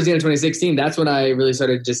towards the end of 2016, that's when I really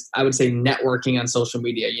started I would say networking on social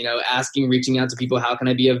media, reaching out to people, how can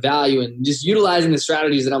I be of value, and just utilizing the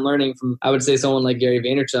strategies that I'm learning from, I would say, someone like Gary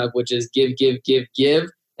Vaynerchuk, which is give,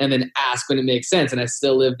 and then ask when it makes sense. And I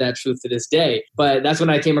still live that truth to this day. But that's when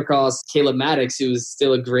I came across Caleb Maddix, who's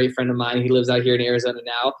still a great friend of mine. He lives out here in Arizona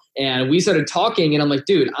now. And we started talking and I'm like,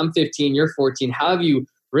 dude, I'm 15, you're 14. How have you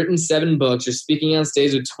written 7 books? You're speaking on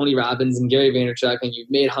stage with Tony Robbins and Gary Vaynerchuk, and you've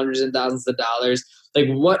made hundreds and thousands of dollars. Like,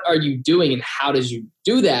 what are you doing and how did you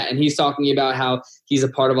do that? And he's talking about how he's a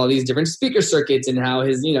part of all these different speaker circuits and how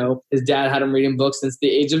his dad had him reading books since the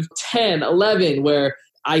age of 10, 11, where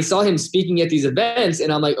I saw him speaking at these events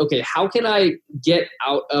and I'm like, okay, how can I get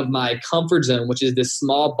out of my comfort zone, which is this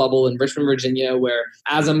small bubble in Richmond, Virginia, where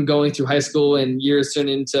as I'm going through high school and years turn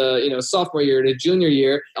into, sophomore year to junior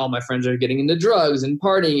year, all my friends are getting into drugs and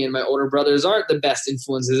partying and my older brothers aren't the best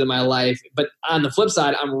influences in my life. But on the flip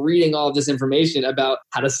side, I'm reading all of this information about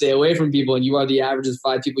how to stay away from people, and you are the average of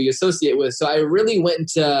 5 people you associate with. So I really went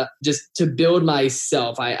into just to build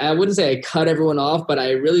myself. I wouldn't say I cut everyone off, but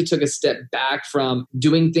I really took a step back from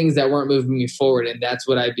doing things that weren't moving me forward. And that's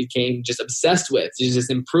what I became just obsessed with, is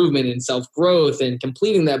just improvement and self-growth and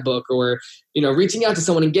completing that book, or, reaching out to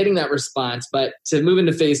someone and getting that response. But to move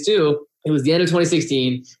into phase 2, it was the end of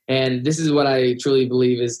 2016. And this is what I truly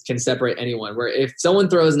believe can separate anyone, where if someone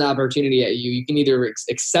throws an opportunity at you, you can either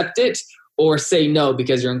accept it or say no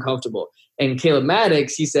because you're uncomfortable. And Caleb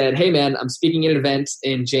Maddix, he said, hey man, I'm speaking at an event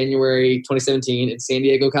in January 2017 in San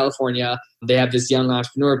Diego, California. They have this young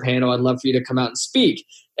entrepreneur panel. I'd love for you to come out and speak.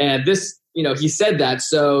 And this, he said that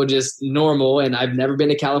so just normal. And I've never been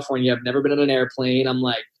to California. I've never been on an airplane. I'm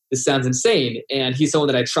like, this sounds insane. And he's someone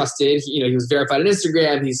that I trusted. He was verified on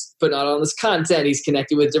Instagram. He's putting out all this content. He's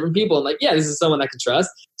connected with different people. I'm like, yeah, this is someone I can trust.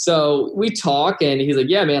 So we talk and he's like,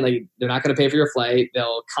 yeah, man, like they're not going to pay for your flight.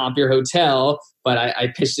 They'll comp your hotel. But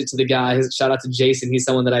I pitched it to the guy. Shout out to Jason. He's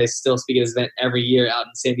someone that I still speak at his event every year out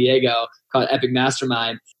in San Diego called Epic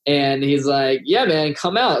Mastermind. And he's like, yeah, man,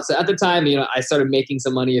 come out. So at the time, I started making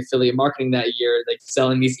some money affiliate marketing that year, like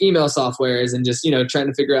selling these email softwares and just, trying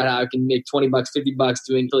to figure out how I can make $20, $50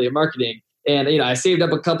 doing affiliate marketing. And, I saved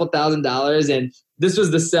up a couple $1,000s, and this was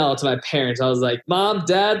the sell to my parents. I was like, Mom,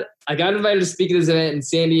 Dad, I got invited to speak at this event in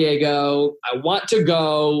San Diego. I want to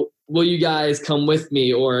go. Will you guys come with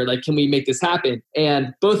me? Or like, can we make this happen?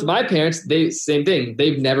 And both my parents, same thing.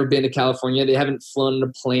 They've never been to California. They haven't flown on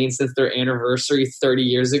a plane since their anniversary 30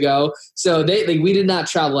 years ago. So we did not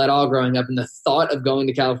travel at all growing up. And the thought of going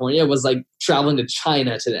to California was like traveling to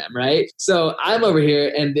China to them, right? So I'm over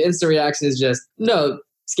here and the instant reaction is just, no,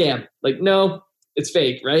 scam. Like, no, it's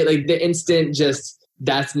fake, right? Like the instant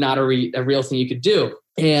that's not a real thing you could do.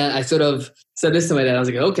 And I sort of said this to my dad. I was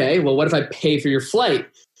like, okay, well, what if I pay for your flight?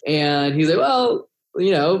 And he's like, well,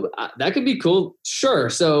 that could be cool. Sure.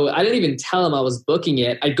 So I didn't even tell him I was booking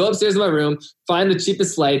it. I'd go upstairs to my room, find the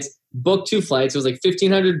cheapest flights, book 2 flights. It was like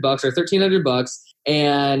 $1,500 or $1,300.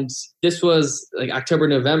 And this was like October,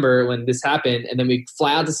 November when this happened. And then we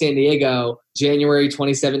fly out to San Diego, January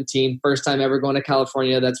 2017, first time ever going to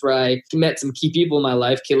California. That's where I met some key people in my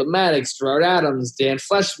life, Caleb Maddix, Gerard Adams, Dan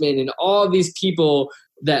Fleshman, and all these people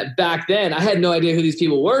that back then I had no idea who these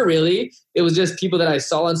people were really. It was just people that I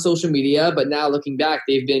saw on social media. But now looking back,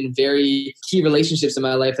 they've been very key relationships in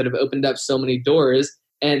my life that have opened up so many doors.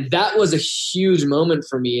 And that was a huge moment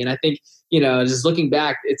for me. And I think, just looking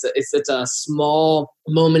back, it's a small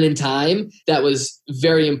moment in time that was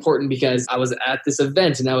very important because I was at this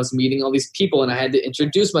event and I was meeting all these people and I had to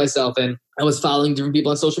introduce myself and I was following different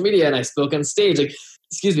people on social media and I spoke on stage.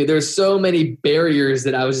 There's so many barriers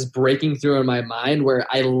that I was just breaking through in my mind where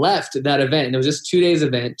I left that event. And it was just 2 days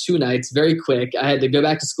event, 2 nights, very quick. I had to go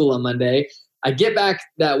back to school on Monday. I get back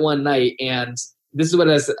that one night and this is what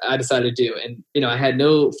I decided to do. And, I had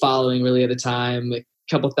no following really at the time, a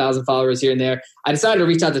couple thousand followers here and there. I decided to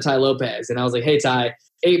reach out to Ty Lopez and I was like, hey, Ty,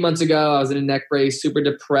 8 months ago, I was in a neck brace, super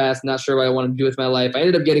depressed, not sure what I wanted to do with my life. I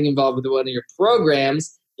ended up getting involved with one of your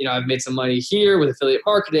programs. I've made some money here with affiliate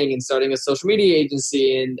marketing and starting a social media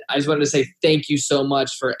agency. And I just wanted to say thank you so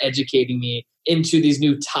much for educating me into these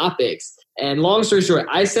new topics. And long story short,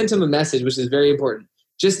 I sent him a message, which is very important,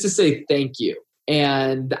 just to say thank you.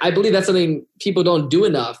 And I believe that's something people don't do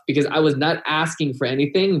enough because I was not asking for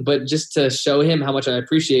anything, but just to show him how much I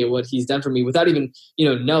appreciate what he's done for me without even,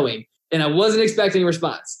 knowing. And I wasn't expecting a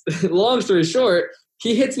response. Long story short,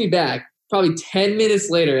 he hits me back probably 10 minutes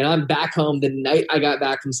later, and I'm back home the night I got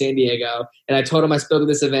back from San Diego. And I told him I spoke at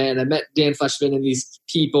this event, and I met Dan Fleshman and these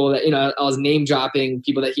people that, I was name dropping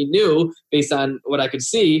people that he knew based on what I could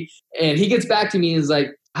see. And he gets back to me and is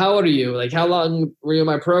like, how old are you? Like, how long were you in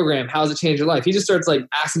my program? How has it changed your life? He just starts like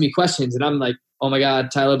asking me questions. And I'm like, oh my God,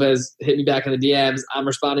 Ty Lopez hit me back in the DMs. I'm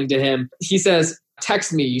responding to him. He says,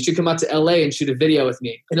 text me. You should come out to LA and shoot a video with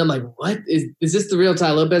me. And I'm like, what? Is this the real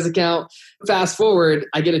Ty Lopez account? Fast forward,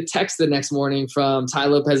 I get a text the next morning from Ty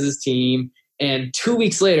Lopez's team. And 2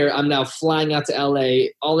 weeks later, I'm now flying out to LA,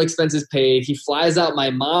 all expenses paid. He flies out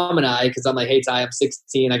my mom and I, because I'm like, hey, Ty, I'm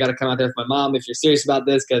 16. I got to come out there with my mom if you're serious about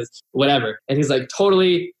this, because whatever. And he's like,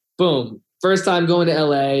 totally, boom. First time going to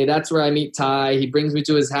LA. That's where I meet Ty. He brings me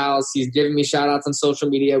to his house. He's giving me shout outs on social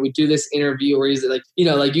media. We do this interview where he's like,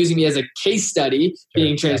 using me as a case study,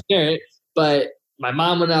 being transparent. But my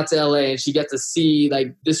mom went out to LA and she got to see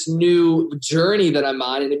like this new journey that I'm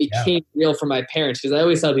on, and it became real for my parents. Because I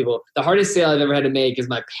always tell people the hardest sale I've ever had to make is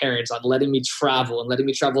my parents on letting me travel and letting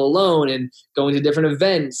me travel alone and going to different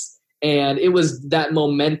events. And it was that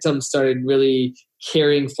momentum started really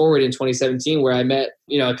carrying forward in 2017, where I met,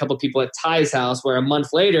 a couple of people at Ty's house, where a month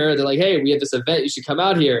later, they're like, hey, we have this event, you should come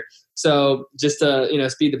out here. So just to,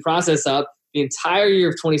 speed the process up, the entire year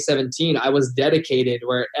of 2017, I was dedicated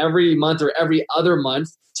where every month or every other month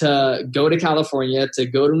to go to California, to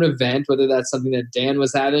go to an event, whether that's something that Dan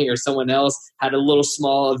was having or someone else had a little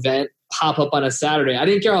small event pop up on a Saturday. I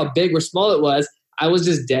didn't care how big or small it was. I was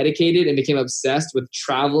just dedicated and became obsessed with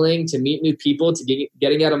traveling, to meet new people, to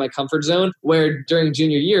getting out of my comfort zone, where during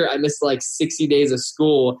junior year, I missed like 60 days of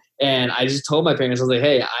school. And I just told my parents, I was like,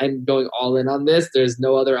 hey, I'm going all in on this. There's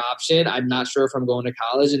no other option. I'm not sure if I'm going to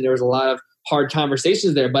college. And there was a lot of hard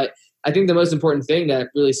conversations there. But I think the most important thing that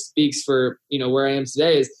really speaks for, where I am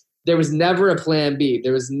today is there was never a plan B.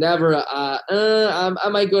 There was never I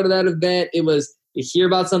might go to that event. It was, you hear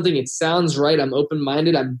about something, it sounds right, I'm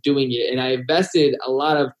open-minded, I'm doing it. And I invested a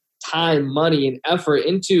lot of time, money, and effort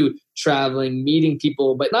into traveling, meeting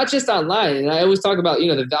people, but not just online. And I always talk about,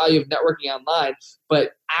 the value of networking online,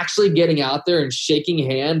 but actually getting out there and shaking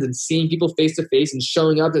hands and seeing people face to face and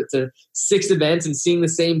showing up at the 6 events and seeing the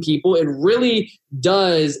same people. It really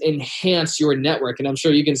does enhance your network. And I'm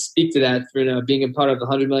sure you can speak to that for, being a part of the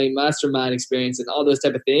 100 Million Mastermind experience and all those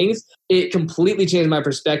type of things. It completely changed my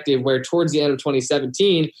perspective, where towards the end of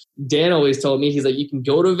 2017, Dan always told me, he's like, you can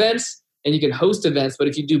go to events and you can host events, but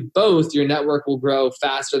if you do both, your network will grow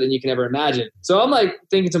faster than you can ever imagine. So I'm like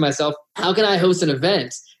thinking to myself, how can I host an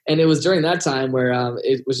event? And it was during that time where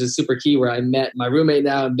it was just super key, where I met my roommate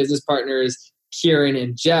now and business partners, Kieran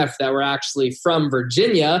and Jeff, that were actually from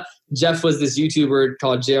Virginia. Jeff was this YouTuber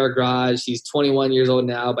called JR Garage. He's 21 years old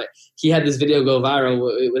now, but he had this video go viral.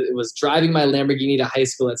 It was driving my Lamborghini to high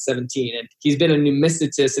school at 17. And he's been a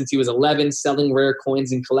numismatist since he was 11, selling rare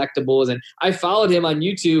coins and collectibles. And I followed him on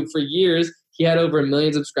YouTube for years. He had over 1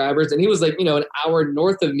 million subscribers, and he was like, an hour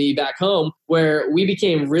north of me back home, where we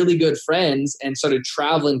became really good friends and started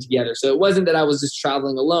traveling together. So it wasn't that I was just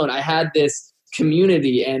traveling alone. I had this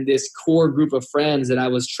community and this core group of friends that I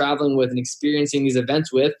was traveling with and experiencing these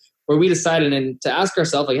events with, where we decided to ask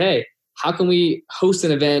ourselves, like, hey, how can we host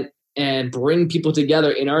an event and bring people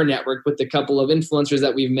together in our network with a couple of influencers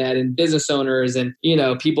that we've met and business owners and,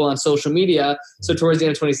 people on social media. So towards the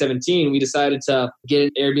end of 2017, we decided to get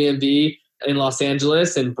an Airbnb in Los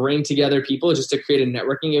Angeles and bring together people just to create a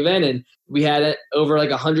networking event. And we had over like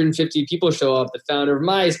 150 people show up. The founder of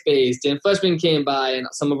MySpace, Dan Fleshman, came by, and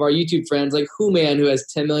some of our YouTube friends like Who-Man, who has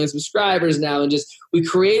 10 million subscribers now. And just, we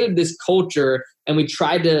created this culture, and we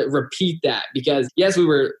tried to repeat that, because yes, we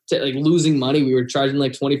were losing money. We were charging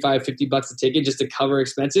like $25, $50 a ticket just to cover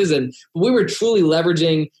expenses. And we were truly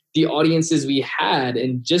leveraging the audiences we had,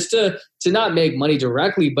 and just to not make money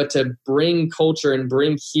directly, but to bring culture and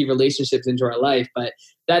bring key relationships into our life. But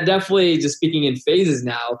that definitely, just speaking in phases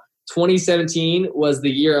now, 2017 was the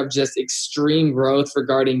year of just extreme growth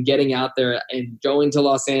regarding getting out there and going to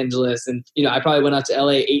Los Angeles. And, I probably went out to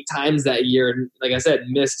LA 8 times that year. And like I said,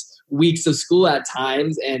 missed weeks of school at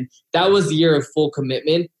times. And that was the year of full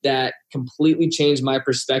commitment that completely changed my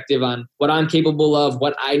perspective on what I'm capable of,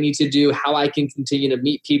 what I need to do, how I can continue to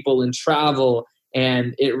meet people and travel.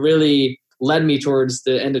 And it really led me towards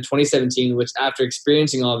the end of 2017, which after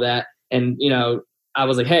experiencing all of that, and, I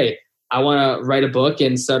was like, hey, I want to write a book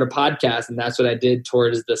and start a podcast. And that's what I did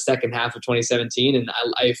towards the second half of 2017. And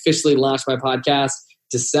I officially launched my podcast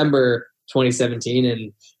December 2017.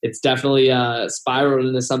 And it's definitely spiraled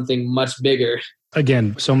into something much bigger.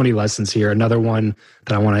 Again, so many lessons here. Another one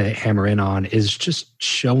that I want to hammer in on is just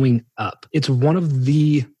showing up. It's one of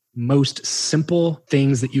the most simple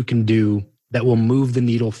things that you can do that will move the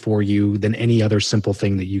needle for you than any other simple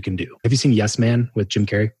thing that you can do. Have you seen Yes Man with Jim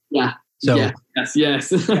Carrey? Yeah. So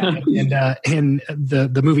yes. and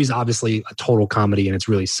the movie's obviously a total comedy, and it's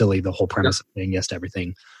really silly, the whole premise of saying yes to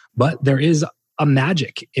everything. But there is a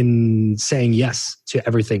magic in saying yes to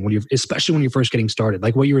everything especially when you're first getting started.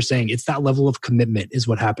 Like what you were saying, it's that level of commitment is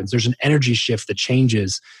what happens. There's an energy shift that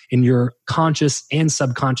changes in your conscious and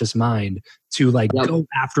subconscious mind to go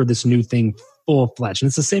after this new thing full-fledged. And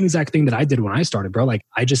it's the same exact thing that I did when I started, bro. Like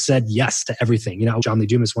I just said yes to everything. John Lee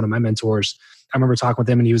Dumas, one of my mentors, I remember talking with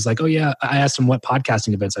him and he was like, oh yeah, I asked him what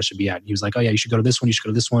podcasting events I should be at. And he was like, oh yeah, you should go to this one. You should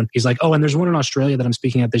go to this one. He's like, oh, and there's one in Australia that I'm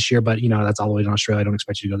speaking at this year, but that's all the way in Australia. I don't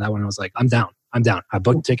expect you to go to that one. And I was like, I'm down. I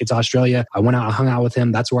booked tickets to Australia. I went out and hung out with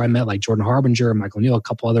him. That's where I met Jordan Harbinger, Michael Neal, a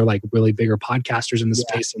couple other really bigger podcasters in the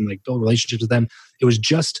space, and build relationships with them. It was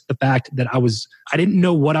just the fact that I didn't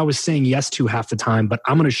know what I was saying yes to half the time, but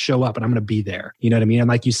I'm going to show up and I'm going to be there. You know what I mean? And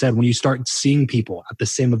like you said, when you start seeing people at the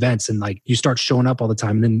same events and you start showing up all the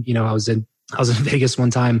time, and then, I was in Vegas one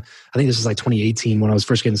time. I think this was 2018 when I was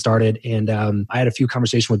first getting started. And I had a few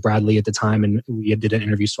conversations with Bradley at the time, and we did an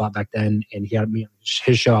interview swap back then. And he had me on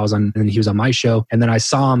his show. I was on, and he was on my show. And then I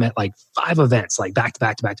saw him at 5 events, back to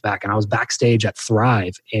back to back to back. And I was backstage at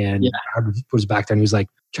Thrive, and I was back there, and he was like,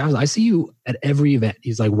 Travis, I see you at every event.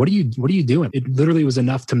 He's like, what are you doing? It literally was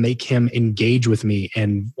enough to make him engage with me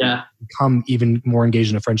and become even more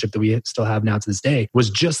engaged in a friendship that we still have now to this day, was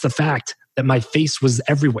just the fact that my face was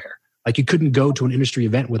everywhere. You couldn't go to an industry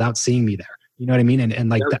event without seeing me there. You know what I mean?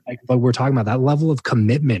 And that, what we're talking about, that level of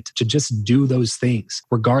commitment to just do those things,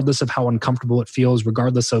 regardless of how uncomfortable it feels,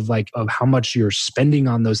 regardless of of how much you're spending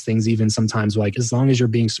on those things, even sometimes, as long as you're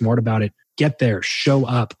being smart about it, get there, show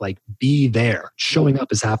up, be there. Showing up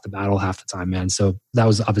is half the battle, half the time, man. So that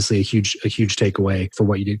was obviously a huge takeaway for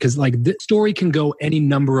what you did. Because this story can go any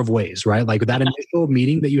number of ways, right? That initial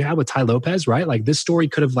meeting that you had with Ty Lopez, right? This story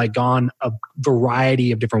could have gone a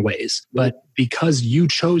variety of different ways. But because you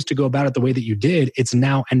chose to go about it the way that you did, it's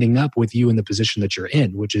now ending up with you in the position that you're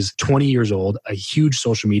in, which is 20 years old, a huge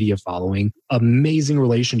social media following, amazing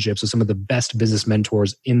relationships with some of the best business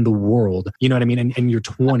mentors in the world. You know what I mean? And you're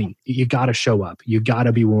 20. You got to show up. You got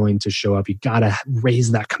to be willing to show up. You got to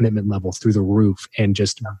raise that commitment level through the roof and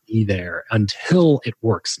just be there until it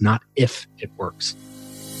works, not if it works.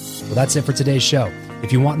 Well, that's it for today's show.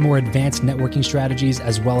 If you want more advanced networking strategies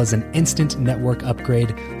as well as an instant network upgrade,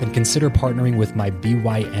 then consider partnering with my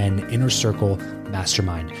BYN Inner Circle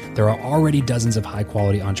Mastermind. There are already dozens of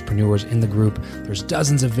high-quality entrepreneurs in the group. There's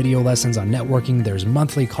dozens of video lessons on networking. There's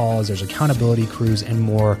monthly calls. There's accountability crews and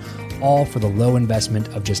more, all for the low investment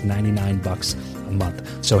of just $99 a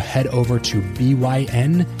month. So head over to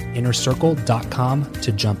byninnercircle.com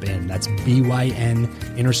to jump in. That's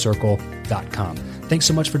byninnercircle.com. Thanks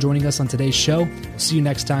so much for joining us on today's show. We'll see you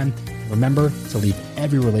next time. Remember to leave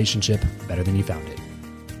every relationship better than you found it.